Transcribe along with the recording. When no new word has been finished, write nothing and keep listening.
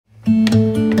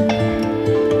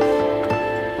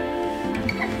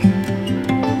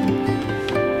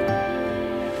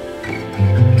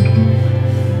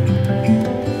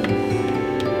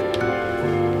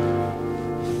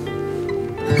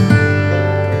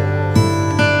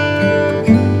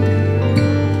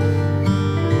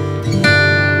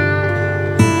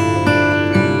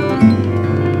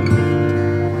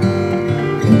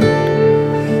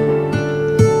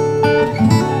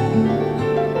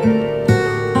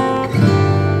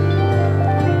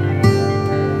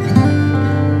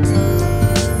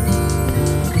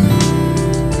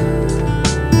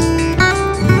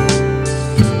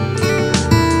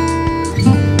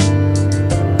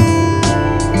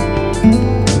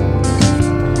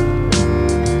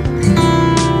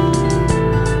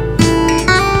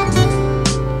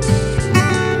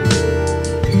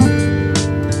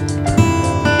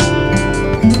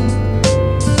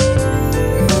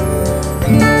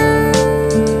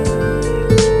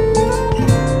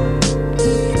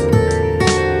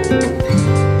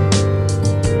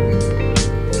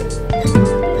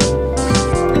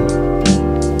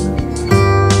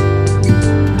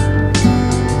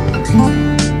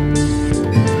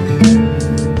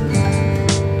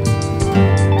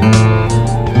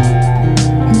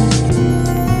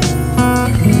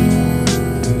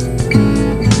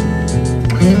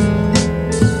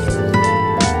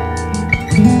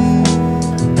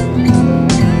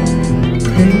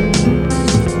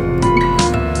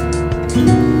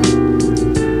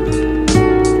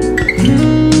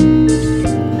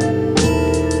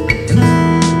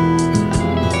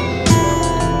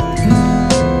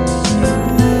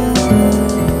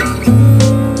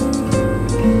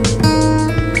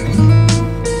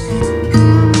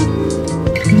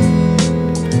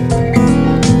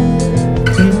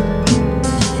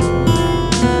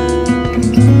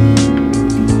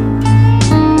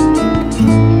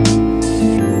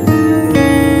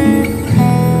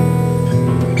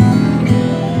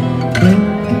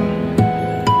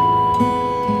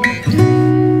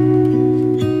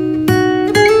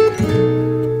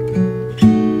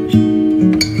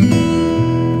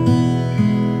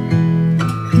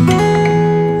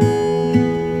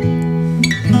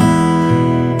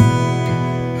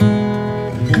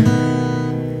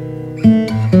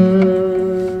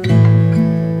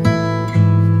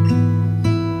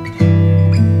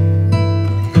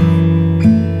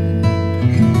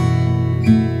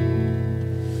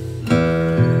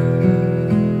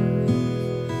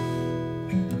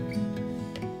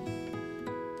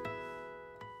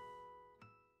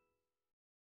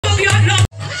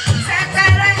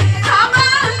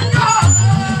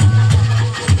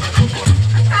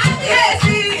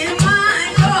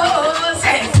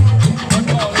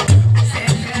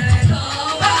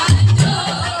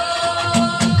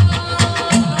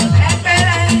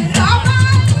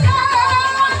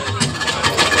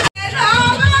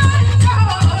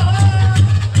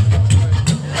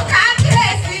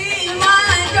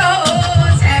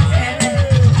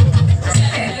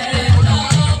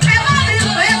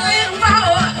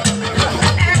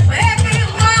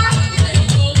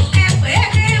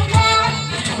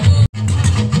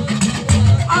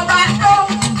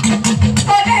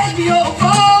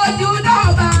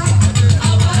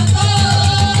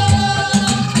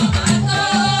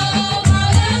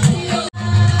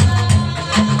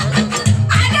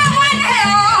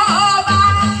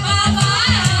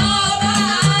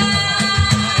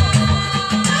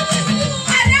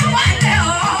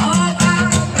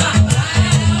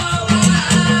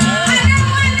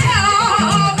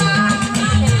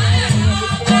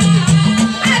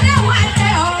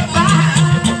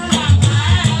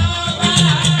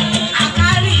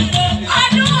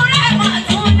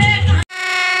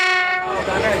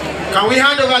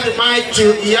over the mic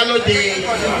to Iyalode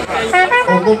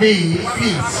Ogunbi,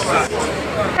 please.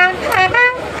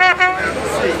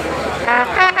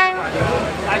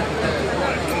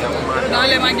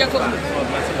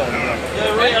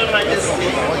 Your Royal Majesty.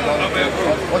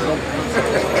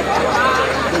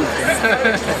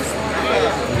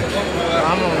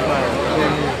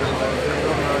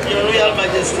 Your Royal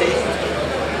Majesty.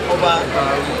 Over.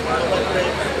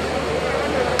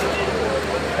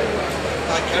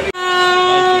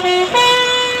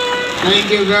 Thank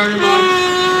you very much.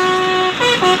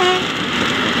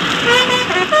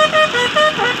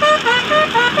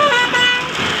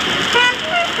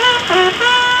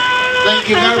 Thank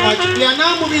you very much. We are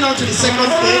now moving on to the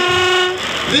second stage.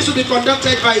 This will be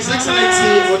conducted by His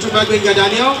Excellency Otumba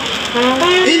Daniel,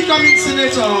 incoming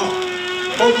Senator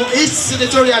of East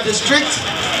Senatorial District,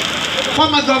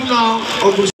 former Governor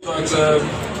of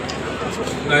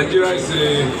Nigeria is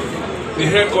the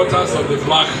headquarters of the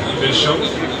black nation,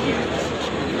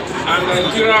 and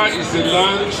Nigeria is a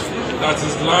land that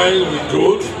is lined with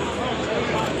gold.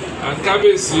 And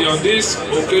Kabesi, on this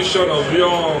occasion of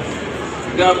your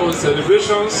diamond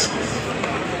celebrations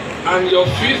and your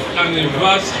 5th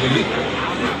anniversary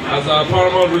as our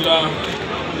paramount ruler,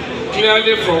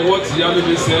 clearly from what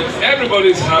Iyalode said, everybody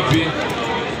is happy,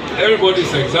 everybody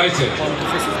is excited,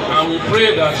 and we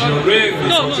pray that your reign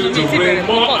will continue to bring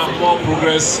more and more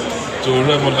progress to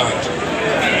Remo land.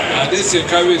 And this year,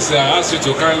 Kabesi, I ask you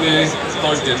to kindly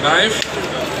touch the knife,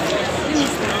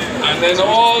 and then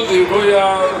all the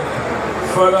royal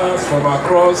fathers from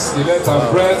across the length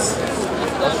and breadth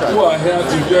who are here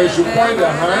today should point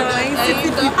their hand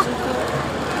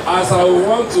as I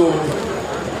want to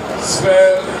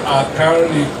spell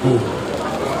Akarigbo.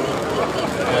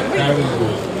 Akarigbo.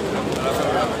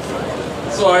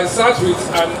 So I start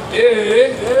with an A,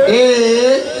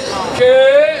 K,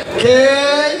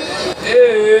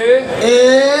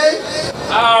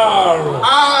 R,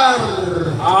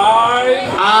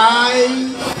 I,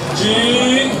 G,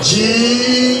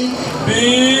 B.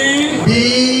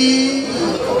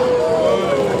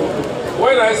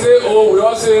 When I say O, we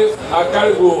all say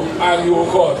Akarigbo, and you will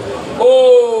call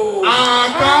O.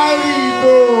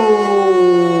 Akarigbo.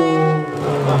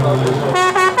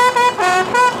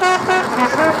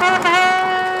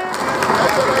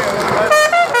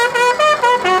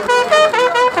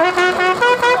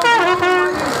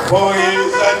 For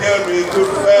he's a jolly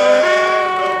good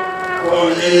fellow. For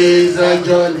he's a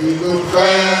jolly good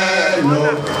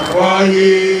fellow. For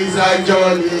he's a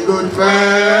jolly good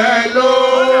fellow.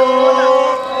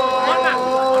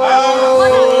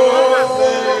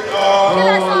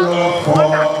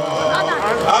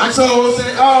 So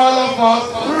say all of us,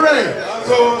 hooray!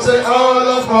 So say all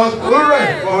of us,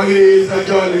 hooray! For he's a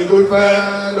jolly good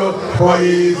fellow. For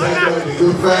he's a jolly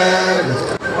good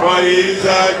fellow. For he's a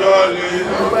jolly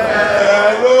good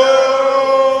fellow.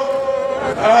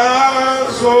 And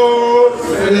so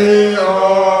say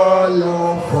all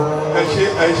of us.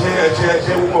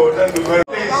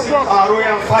 Our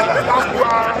royal father.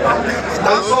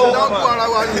 And so,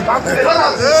 because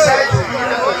of the said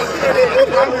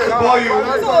for you,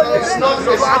 it's not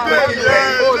the speaking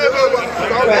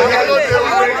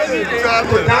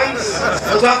to dance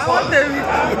as well fun.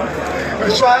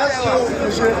 So I ask you,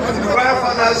 royal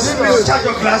fathers, please charge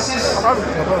your glasses.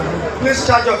 Please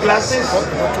charge your glasses.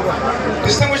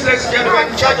 Distinguished ladies and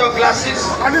gentlemen, charge your glasses.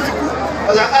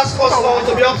 As I ask us all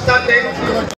to be upstanding.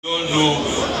 We don't know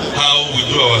how we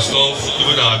do our stuff,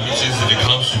 even our meetings in the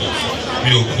council.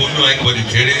 We don't know anybody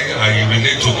caring. I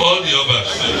relate to all the others,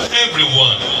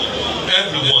 everyone,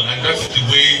 and that's the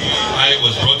way I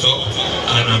was brought up,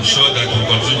 and I'm sure that we'll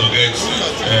continue to get,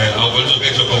 I'll continue to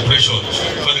get your cooperation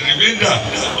for the remainder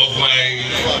of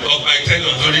my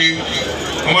tenure. Sorry,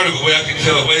 I'm going to go back and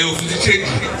tell you why you change.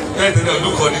 I don't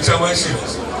look on the chairmanship.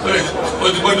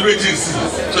 But the body is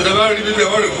so the very people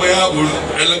are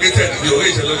allocated. Your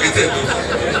age allocated.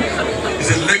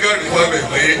 It's a legal requirement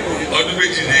on the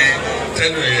way to the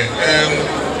tenure.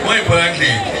 More importantly,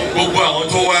 go on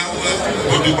to work,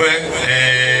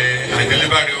 and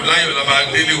deliver the lion of our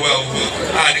daily well.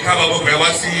 The Kababo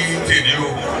Bewasi tell you,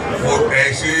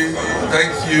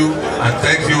 thank you and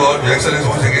thank you all, Your Excellency,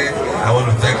 once again. I want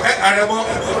to thank Arabo.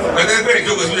 And then very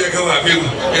good we come up here.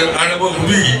 Arabo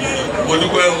we would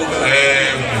well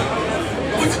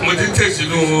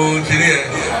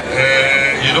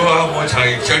you know how much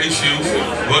I cherish you.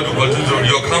 God will continue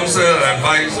your counsel and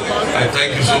advice. I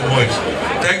thank you so much.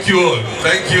 Thank you all.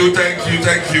 Thank you.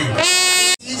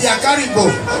 In the Akarigbo,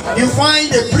 you find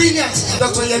a brilliant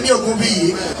Dr. Yemi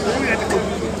Ogunbi.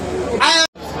 I am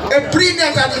a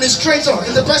brilliant administrator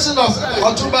in the person of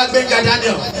Otumba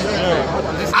Daniel.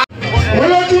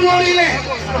 olójú lórílẹ̀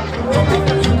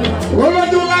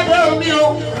olójú lábẹ́ omi o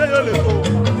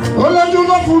olójú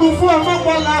ló furu fún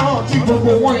ọmọkànlá hàn tí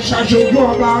gbogbo wọn ìṣàṣojú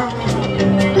ọba.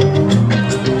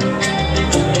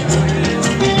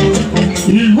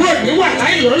 ìlú òní wà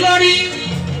láyé olórí.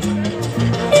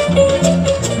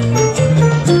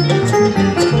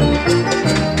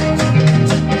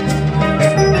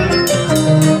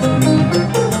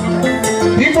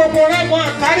 ní gbogbo rẹ́mọ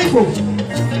Akarigbo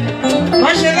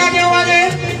wọ́n ṣe ládé wálé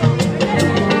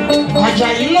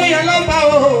Ajayi ló yẹ lọ́ba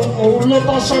òun ló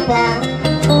tọ́ sọ́ba.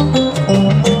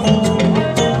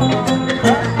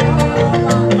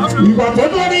 ìgbà tó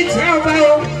dórí ìtẹ́ ọba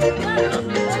o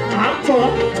à ń bọ̀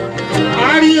á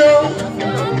rí o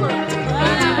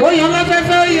ó yan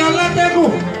lọ́fẹ́fẹ́ ó yan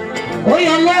lọ́tẹ́gùn ó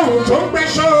yan lọ́rùn tó ń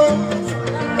gbẹ́sọ́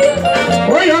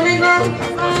o ó yan níná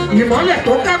ìmọ́lẹ̀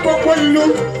tó ká gbogbo ìlú.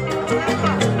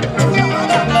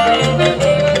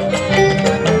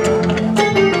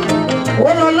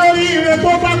 ó lọ lórí ire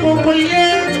tó bá gbogbo ilé.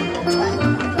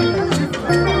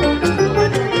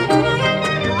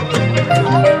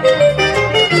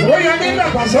 ó yan ní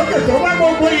ìdàgbàsókè tó bá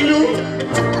gbogbo ìlú.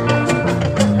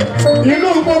 inú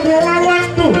gbogbo wa wá ń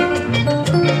dùn.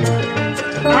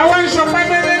 àwọn ìṣọ̀pẹ́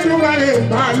mẹ́lẹ́dùn wa lè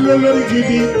bá a lọ lórí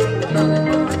gidi.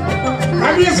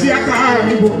 kábíyèsí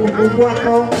Akarigbo gbogbo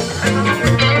akọ.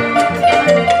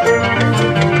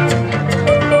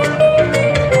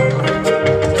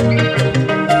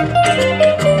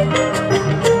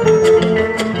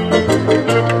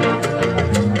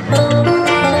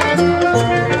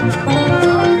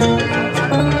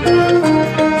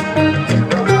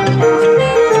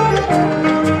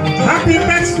 Happy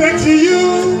birthday to you.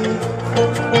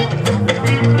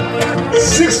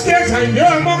 60th and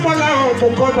you're Momola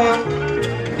Okoba.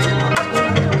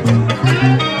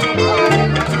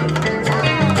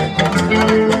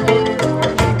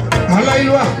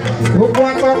 Aláìlúwà, gbogbo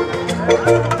akọ.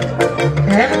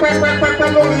 Pẹ́pẹ́pẹ́pẹ́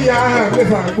lórí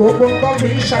àgbẹ̀fà gbogbo nǹkan fi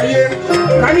ń ṣayé.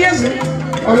 Kábíyèsí,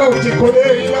 Ọlọ́run ti kò lè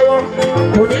rí lọ́wọ́.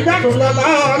 Kò ní dànù lọ́lá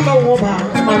Ọlọ́run bá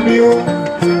màmí o.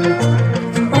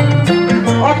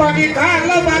 Ọba kíkà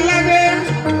lọ́ba ládé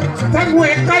tẹ́gùn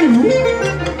ẹ̀ka ìlú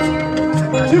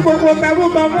tí gbogbo tẹ́gùn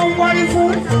bá wọ́n wárí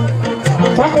fún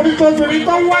ọkùnrin tó obìnrin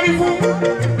tó ń wárí fún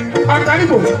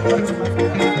Akarigbo.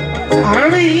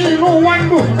 àárín inú wa ń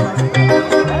dùn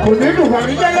kò ní dùn wà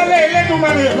ní jẹ́lẹ́lẹ́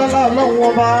Elédùmarè lọ́lá Ọlọ́run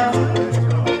ọba.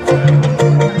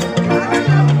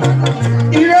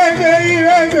 Ìrèké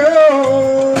ìrèké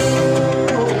ooo.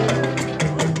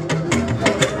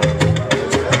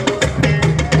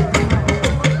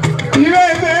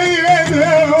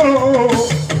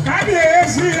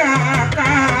 Kábíyèsí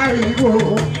Akarigbo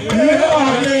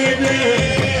ìwọlédè.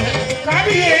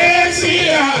 Kábíyèsí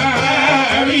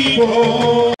Akarigbo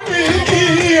kí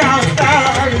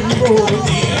Akarigbo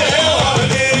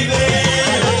ìwọlédè.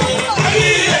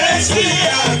 Kábíyèsí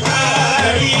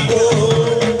Akarigbo.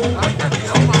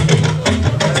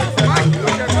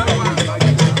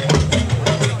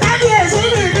 Kábíyèsí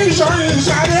mi ní ìṣòro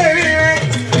ìṣàlẹ̀ rẹ̀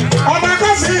ọba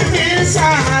kan sì ní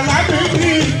sàlá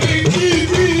bíbí.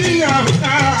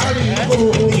 Akarigbo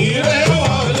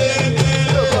ìrẹ̀wọ̀lédè.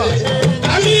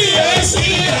 Kábíyèsí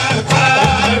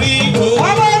Akarigbo.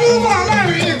 ọba olúmọ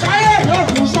láàrin ìkáyọ̀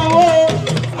lọ́kùn sanwó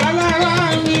alára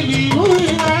mi ìlú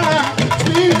ìlà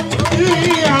ní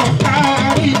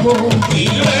Akarigbo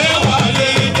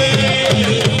ìrẹ̀wọ̀lédè.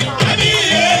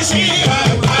 Kábíyèsí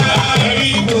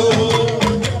Akarigbo.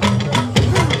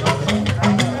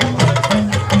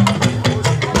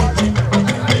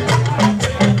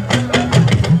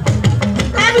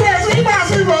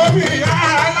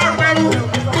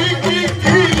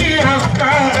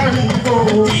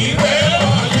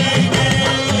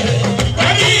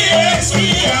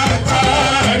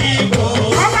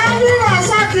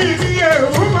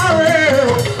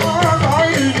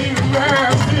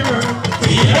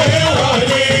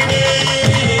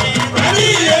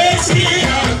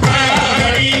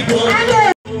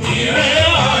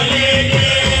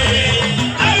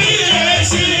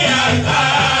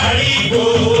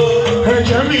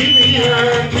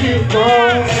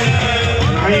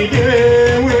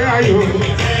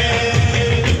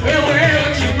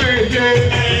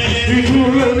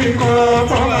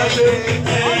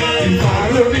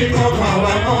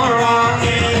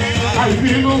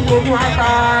 Àìbínú gbogbo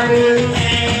àtàrí,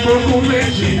 gbogbo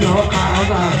méjì ọkà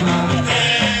bàbá,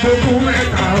 gbogbo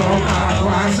mẹ́ta ọkà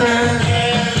wáṣẹ́.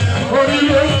 Orí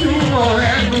ló túmọ̀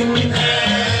ẹnu,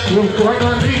 gbogbo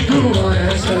ọ̀nà ní túmọ̀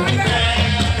ẹsẹ̀.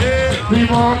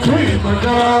 Ìmọ̀ tún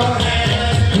ìmọ̀jọ́,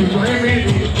 ìmọ̀ èmi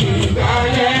ní ìgbà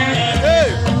yẹn.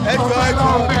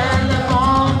 Ọ̀pọ̀lọpọ̀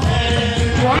ẹlẹ́mọ̀.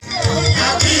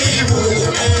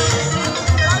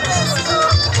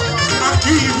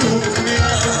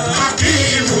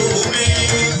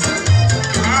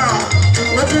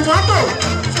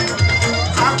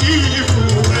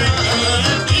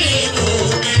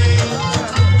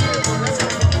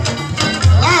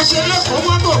 ṣe lẹ́kọ̀ọ́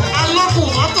mọ́tò alọ́kùn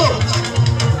mọ́tò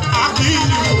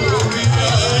Akíìmù mi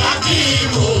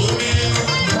Akíìmù mi.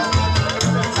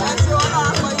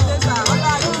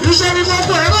 Iṣẹ́ ni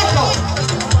mọ́tò ẹ̀ lọ́pọ̀.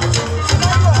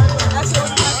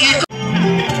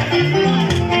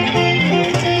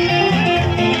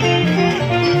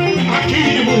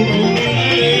 Akíìmù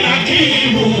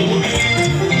Akíìmù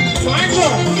Fáìtọ̀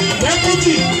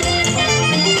Dẹ́kútì.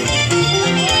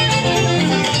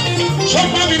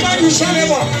 Sọ́kọ́ mi bá ní sọ́lẹ̀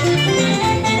bọ̀.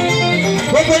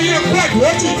 Gbogbo ilé ẹ̀kọ́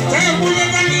àdúrótì tẹ́lẹ̀ múlẹ̀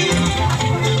dání.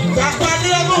 Dàpọ̀ ní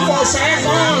ọdún fọ̀ọ̀sẹ̀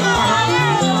kan.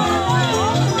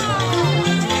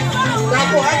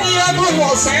 Dàpọ̀ ní ọdún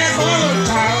fọ̀ọ̀sẹ̀ kan.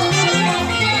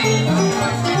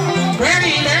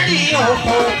 Mẹ́rin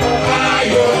ọ̀pọ̀pọ̀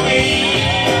ayọ̀ mi.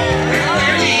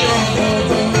 Mẹ́rin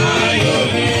ọ̀pọ̀pọ̀ ayọ̀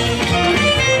mi.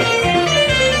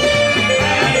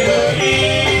 Ayọ̀ mi.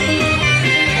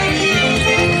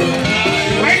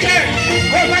 Michael,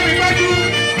 ó bá mi gbájú.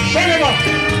 Sọ́lẹ̀ bọ̀,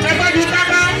 ẹ gbájú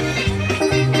káká.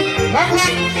 Báwo?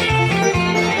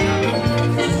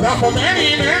 Dàpọ̀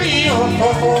mẹ́rin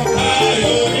ọ̀pọ̀pọ̀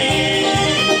ayọ̀ mi.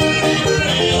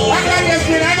 Wákàtí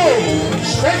Espirano,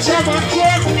 special man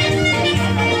truck.